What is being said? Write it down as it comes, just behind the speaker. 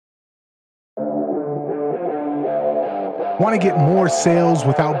Want to get more sales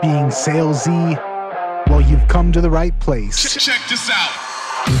without being salesy? Well, you've come to the right place. Check this out.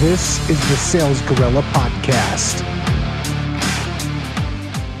 This is the Sales Gorilla Podcast.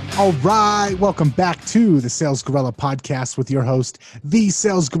 All right, welcome back to the Sales Gorilla Podcast with your host, the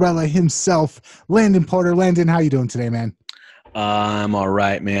Sales Gorilla himself, Landon Porter. Landon, how you doing today, man? I'm all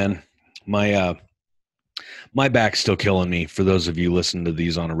right, man. My back's still killing me. For those of you listening to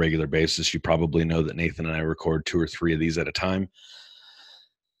these on a regular basis, you probably know that Nathan and I record 2 or 3 of these at a time.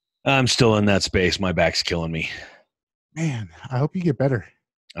 I'm still in that space. My back's killing me. Man, I hope you get better.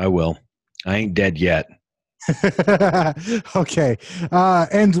 I will. I ain't dead yet. Okay.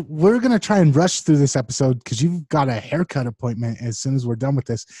 And we're going to try and rush through this episode because you've got a haircut appointment as soon as we're done with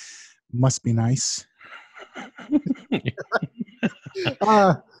this. Must be nice.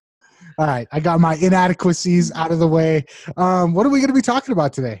 All right. I got my inadequacies out of the way. What are we going to be talking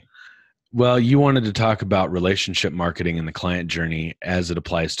about today? Well, you wanted to talk about relationship marketing and the client journey as it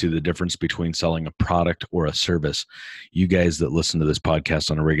applies to the difference between selling a product or a service. You guys that listen to this podcast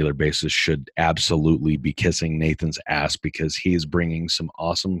on a regular basis should absolutely be kissing Nathan's ass because he is bringing some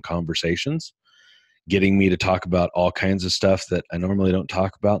awesome conversations, getting me to talk about all kinds of stuff that I normally don't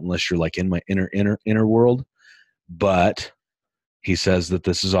talk about unless you're like in my inner world. But he says that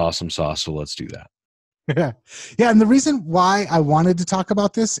this is awesome sauce, so let's do that. Yeah. And the reason why I wanted to talk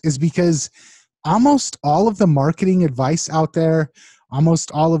about this is because almost all of the marketing advice out there,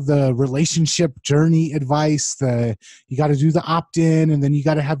 almost all of the relationship journey advice, you got to do the opt-in and then you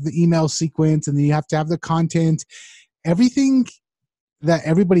got to have the email sequence and then you have to have the content. Everything that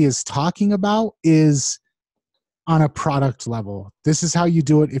everybody is talking about is on a product level. This is how you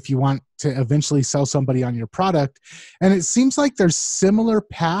do it if you want to eventually sell somebody on your product. And it seems like there's similar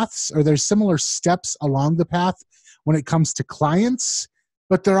paths or there's similar steps along the path when it comes to clients,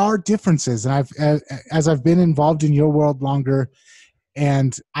 but there are differences. And as I've been involved in your world longer,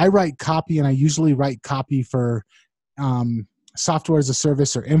 and I write copy, and I usually write copy for software as a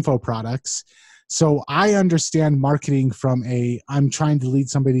service or info products. So I understand marketing from I'm trying to lead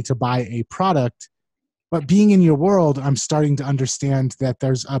somebody to buy a product. But being in your world, I'm starting to understand that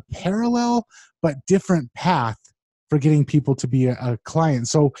there's a parallel but different path for getting people to be a client.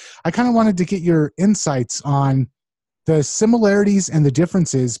 So I kind of wanted to get your insights on the similarities and the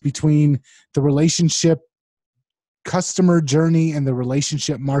differences between the relationship customer journey and the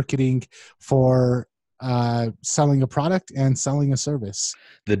relationship marketing for selling a product and selling a service.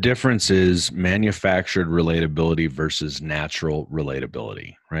 The difference is manufactured relatability versus natural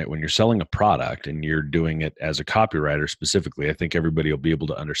relatability, right? When you're selling a product and you're doing it as a copywriter specifically, I think everybody will be able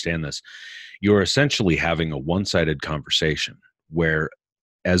to understand this. You're essentially having a one-sided conversation where,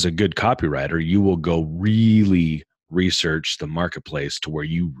 as a good copywriter, you will go really research the marketplace to where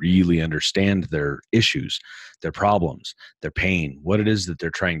you really understand their issues, their problems, their pain, what it is that they're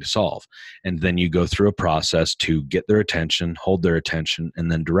trying to solve. And then you go through a process to get their attention, hold their attention, and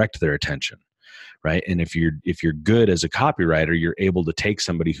then direct their attention, right? And if you're good as a copywriter, you're able to take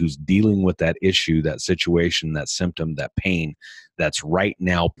somebody who's dealing with that issue, that situation, that symptom, that pain that's right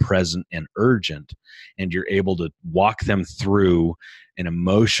now present and urgent, and you're able to walk them through an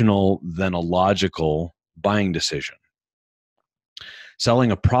emotional, then a logical buying decision.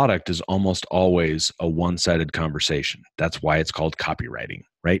 Selling a product is almost always a one-sided conversation. That's why it's called copywriting,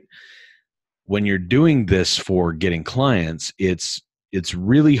 right? When you're doing this for getting clients, it's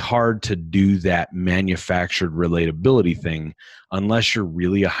really hard to do that manufactured relatability thing unless you're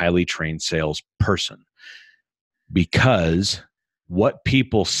really a highly trained salesperson. Because what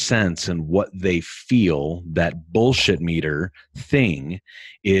people sense and what they feel, that bullshit meter thing,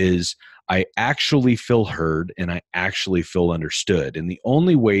 is I actually feel heard and I actually feel understood. And the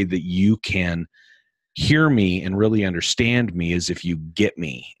only way that you can hear me and really understand me is if you get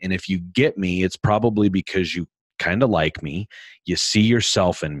me. And if you get me, it's probably because you kind of like me. You see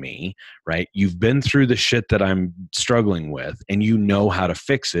yourself in me, right? You've been through the shit that I'm struggling with and you know how to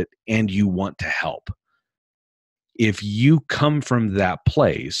fix it and you want to help. If you come from that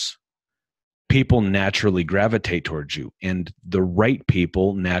place, people naturally gravitate towards you, and the right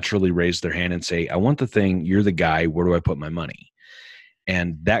people naturally raise their hand and say, I want the thing, you're the guy, where do I put my money?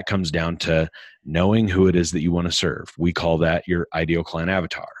 And that comes down to knowing who it is that you want to serve. We call that your ideal client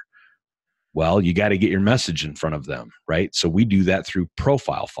avatar. Well, you got to get your message in front of them, right? So we do that through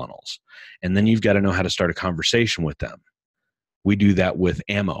profile funnels. And then you've got to know how to start a conversation with them. We do that with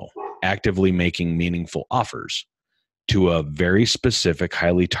AMO, actively making meaningful offers to a very specific,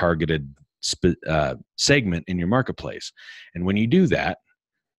 highly targeted segment in your marketplace. And when you do that,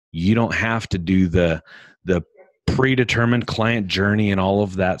 you don't have to do the predetermined client journey and all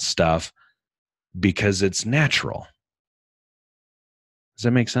of that stuff because it's natural. Does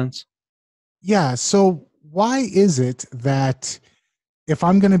that make sense? Yeah. So why is it that if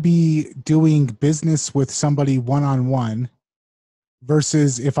I'm going to be doing business with somebody one on one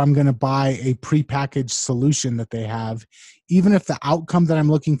versus if I'm going to buy a prepackaged solution that they have, even if the outcome that I'm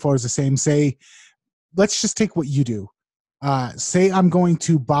looking for is the same, say, let's just take what you do. Say I'm going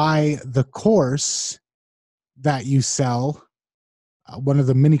to buy the course that you sell, one of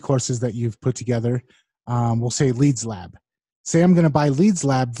the mini courses that you've put together. We'll say Leads Lab. Say I'm going to buy Leads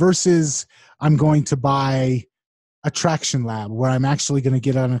Lab versus I'm going to buy Attraction Lab, where I'm actually going to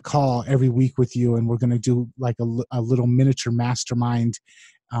get on a call every week with you, and we're going to do like a little miniature mastermind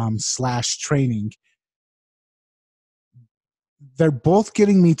slash training. They're both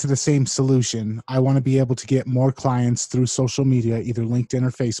getting me to the same solution. I want to be able to get more clients through social media, either LinkedIn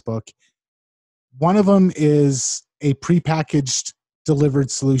or Facebook. One of them is a prepackaged delivered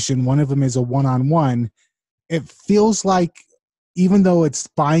solution. One of them is a one-on-one. It feels like even though it's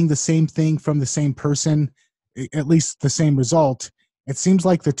buying the same thing from the same person, at least the same result, it seems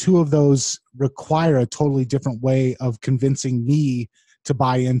like the two of those require a totally different way of convincing me to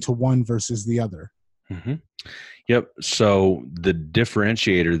buy into one versus the other. Mm-hmm. Yep. So the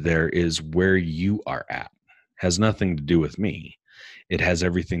differentiator there is where you are at. Has nothing to do with me. It has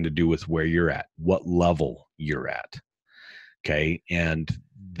everything to do with where you're at, what level you're at. Okay. And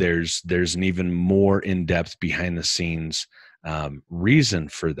there's an even more in-depth behind the scenes reason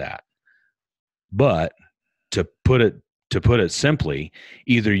for that. But to put it simply,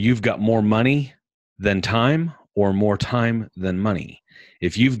 either you've got more money than time or more time than money.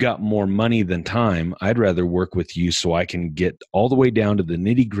 If you've got more money than time, I'd rather work with you so I can get all the way down to the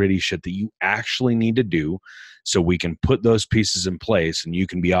nitty-gritty shit that you actually need to do so we can put those pieces in place and you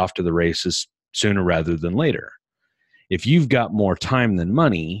can be off to the races sooner rather than later. If you've got more time than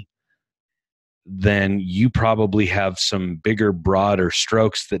money, then you probably have some bigger, broader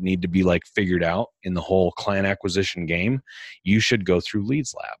strokes that need to be like figured out in the whole client acquisition game. You should go through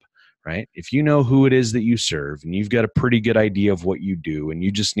Leads Lab, right? If you know who it is that you serve and you've got a pretty good idea of what you do and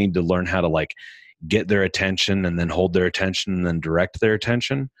you just need to learn how to like get their attention and then hold their attention and then direct their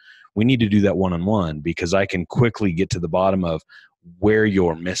attention, we need to do that one-on-one because I can quickly get to the bottom of where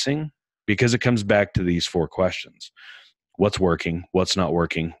you're missing because it comes back to these 4 questions. What's working, what's not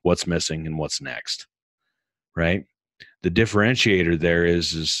working, what's missing, and what's next, right? The differentiator there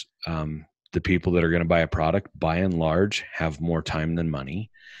is the people that are going to buy a product, by and large, have more time than money.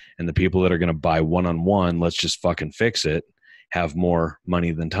 And the people that are going to buy one-on-one, let's just fucking fix it, have more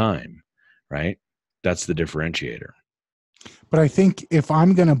money than time, right? That's the differentiator. But I think if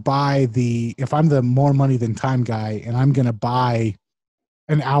I'm going to if I'm the more money than time guy and I'm going to buy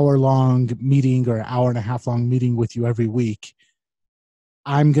an hour-long meeting or an hour and a half long meeting with you every week,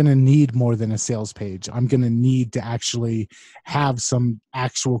 I'm going to need more than a sales page. I'm going to need to actually have some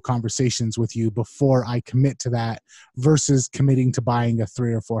actual conversations with you before I commit to that versus committing to buying a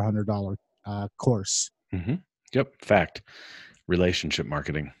 $300 or $400 course. Mm-hmm. Yep. Fact. Relationship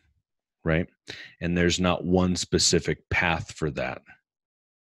marketing, right? And there's not one specific path for that.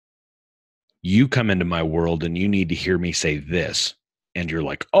 You come into my world and you need to hear me say this. And you're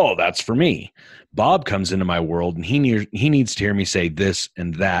like, oh, that's for me. Bob comes into my world and he needs to hear me say this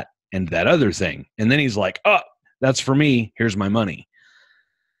and that other thing. And then he's like, oh, that's for me. Here's my money.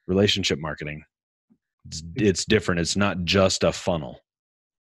 Relationship marketing. It's different. It's not just a funnel.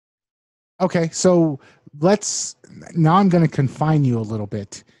 Okay. So now I'm going to confine you a little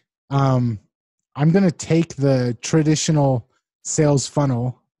bit. I'm going to take the traditional sales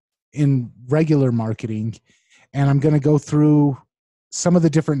funnel in regular marketing and I'm going to go through some of the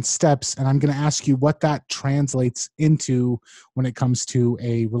different steps, and I'm going to ask you what that translates into when it comes to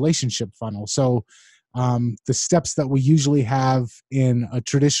a relationship funnel. So the steps that we usually have in a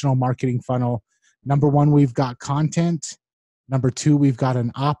traditional marketing funnel, number 1, we've got content. Number 2, we've got an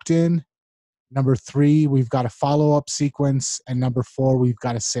opt-in. Number 3, we've got a follow-up sequence. And number 4, we've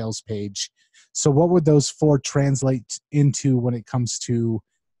got a sales page. So what would those 4 translate into when it comes to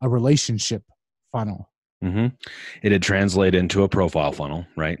a relationship funnel? Mm-hmm. It'd translate into a profile funnel,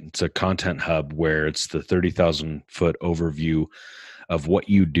 right? It's a content hub where it's the 30,000 foot overview of what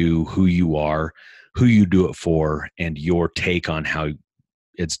you do, who you are, who you do it for, and your take on how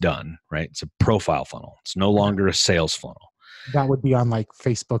it's done, right? It's a profile funnel. It's no longer a sales funnel. That would be on like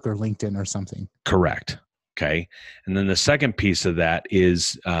Facebook or LinkedIn or something. Correct. Okay. And then the second piece of that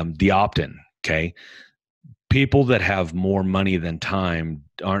is the opt-in. Okay. People that have more money than time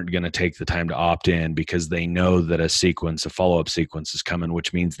aren't going to take the time to opt in because they know that a follow-up sequence is coming,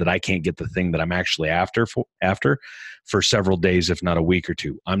 which means that I can't get the thing that I'm actually after for several days, if not a week or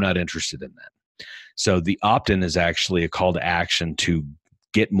two. I'm not interested in that. So the opt-in is actually a call to action to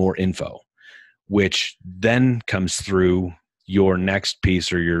get more info, which then comes through your next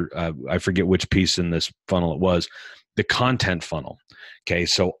piece, or your I forget which piece in this funnel it was, the content funnel. Okay,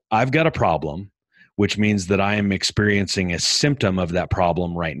 so I've got a problem, which means that I am experiencing a symptom of that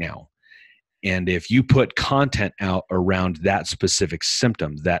problem right now. And if you put content out around that specific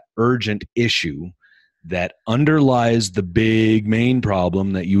symptom, that urgent issue that underlies the big main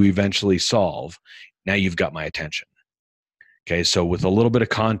problem that you eventually solve, now you've got my attention. Okay, so with a little bit of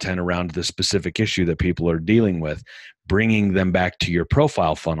content around the specific issue that people are dealing with, bringing them back to your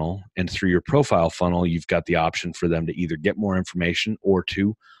profile funnel, and through your profile funnel, you've got the option for them to either get more information or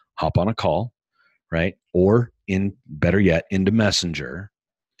to hop on a call, right? Or in better yet, into Messenger.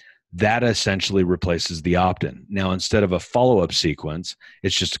 That essentially replaces the opt-in. Now, instead of a follow-up sequence,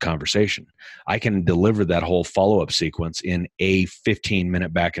 it's just a conversation. I can deliver that whole follow-up sequence in a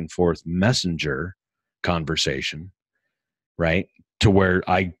 15-minute back and forth Messenger conversation, right? To where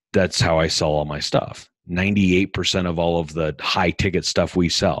that's how I sell all my stuff. 98% of all of the high ticket stuff we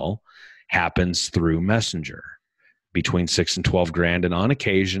sell happens through Messenger, between 6 and 12 grand. And on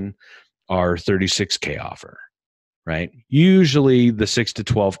occasion, our 36K offer, right? Usually the 6 to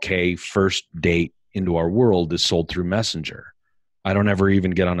 12K first date into our world is sold through Messenger. I don't ever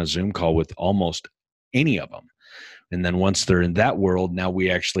even get on a Zoom call with almost any of them. And then once they're in that world, now we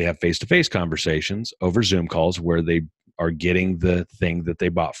actually have face-to-face conversations over Zoom calls where they are getting the thing that they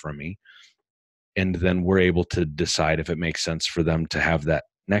bought from me. And then we're able to decide if it makes sense for them to have that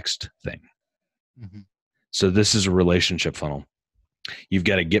next thing. Mm-hmm. So this is a relationship funnel. You've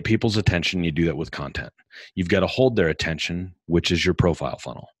got to get people's attention. You do that with content. You've got to hold their attention, which is your profile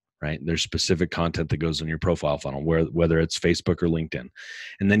funnel, right? There's specific content that goes on your profile funnel, whether it's Facebook or LinkedIn.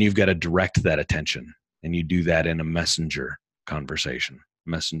 And then you've got to direct that attention. And you do that in a messenger conversation,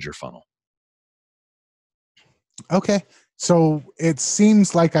 messenger funnel. Okay. So it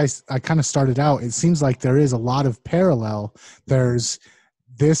seems like I kind of started out, it seems like there is a lot of parallel. There's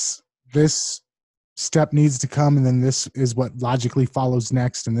this step needs to come, and then this is what logically follows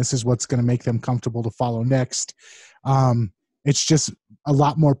next, and this is what's going to make them comfortable to follow next. It's just a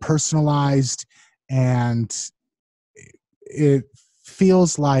lot more personalized, and it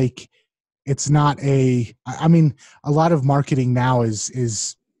feels like it's not a lot of marketing now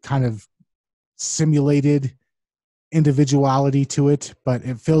is kind of simulated individuality to it, but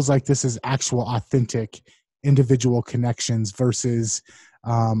it feels like this is actual authentic individual connections versus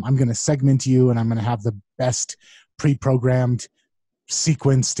I'm going to segment you and I'm going to have the best pre-programmed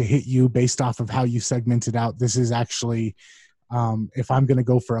sequence to hit you based off of how you segmented out. This is actually, if I'm going to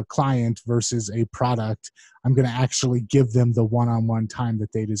go for a client versus a product, I'm going to actually give them the one-on-one time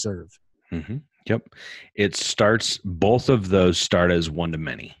that they deserve. Mm-hmm. Yep. Both of those start as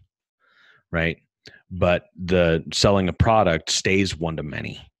one-to-many, right? But the selling a product stays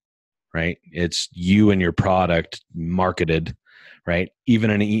one-to-many, right? It's you and your product marketed, right?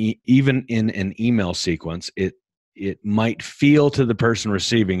 Even in an email sequence, it might feel to the person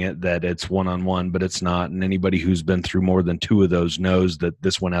receiving it that it's one-on-one, but it's not. And anybody who's been through more than 2 of those knows that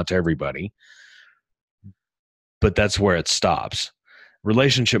this went out to everybody. But that's where it stops.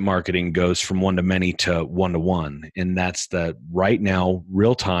 Relationship marketing goes from one-to-many to one-to-one. And that's the right now,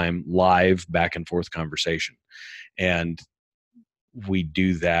 real-time, live, back and forth conversation. And we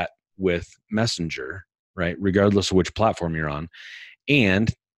do that with Messenger, right? Regardless of which platform you're on.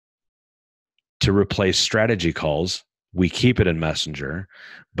 And to replace strategy calls, we keep it in Messenger.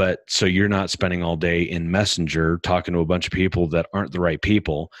 But so you're not spending all day in Messenger talking to a bunch of people that aren't the right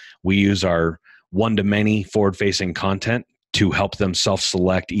people. We use our one-to-many forward-facing content to help them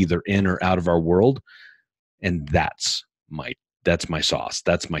self-select either in or out of our world. And that's my sauce.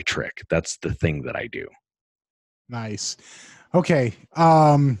 That's my trick. That's the thing that I do. Nice. Okay.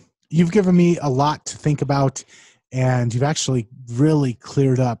 You've given me a lot to think about, and you've actually really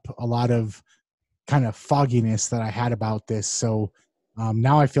cleared up a lot of kind of fogginess that I had about this. So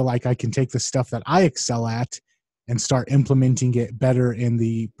now I feel like I can take the stuff that I excel at and start implementing it better in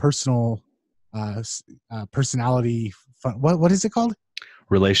the personality. What is it called?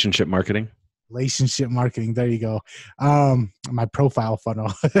 Relationship marketing. Relationship marketing. There you go. My profile funnel.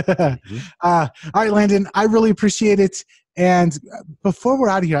 Mm-hmm. All right, Landon, I really appreciate it. And before we're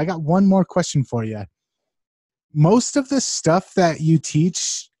out of here, I got one more question for you. Most of the stuff that you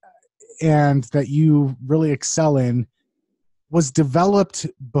teach and that you really excel in was developed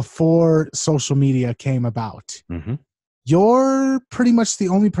before social media came about. Mm-hmm. You're pretty much the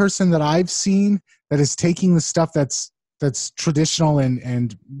only person that I've seen that is taking the stuff that's traditional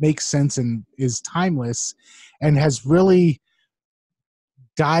and makes sense and is timeless and has really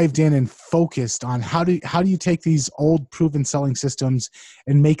dived in and focused on how do you take these old proven selling systems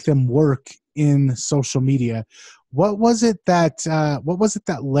and make them work in social media. What was it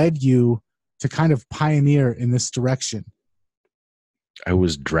that led you to kind of pioneer in this direction? I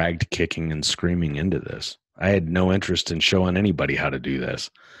was dragged kicking and screaming into this. I had no interest in showing anybody how to do this.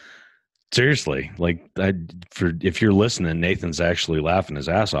 Seriously, like if you're listening, Nathan's actually laughing his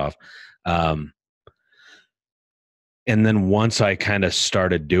ass off. And then once I kind of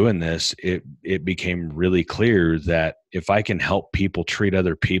started doing this, it became really clear that if I can help people treat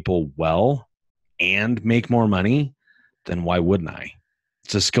other people well and make more money, then why wouldn't I?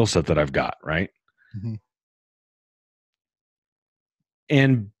 It's a skill set that I've got, right? Mm-hmm.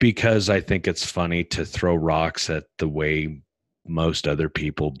 And because I think it's funny to throw rocks at the way most other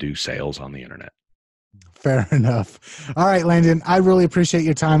people do sales on the internet. Fair enough. All right, Landon, I really appreciate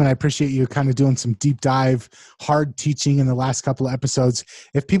your time, and I appreciate you kind of doing some deep dive, hard teaching in the last couple of episodes.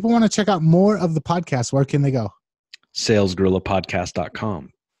 If people want to check out more of the podcast, where can they go? salesgorillapodcast.com.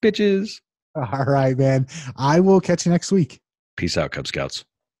 Bitches. All right, man. I will catch you next week. Peace out, Cub Scouts.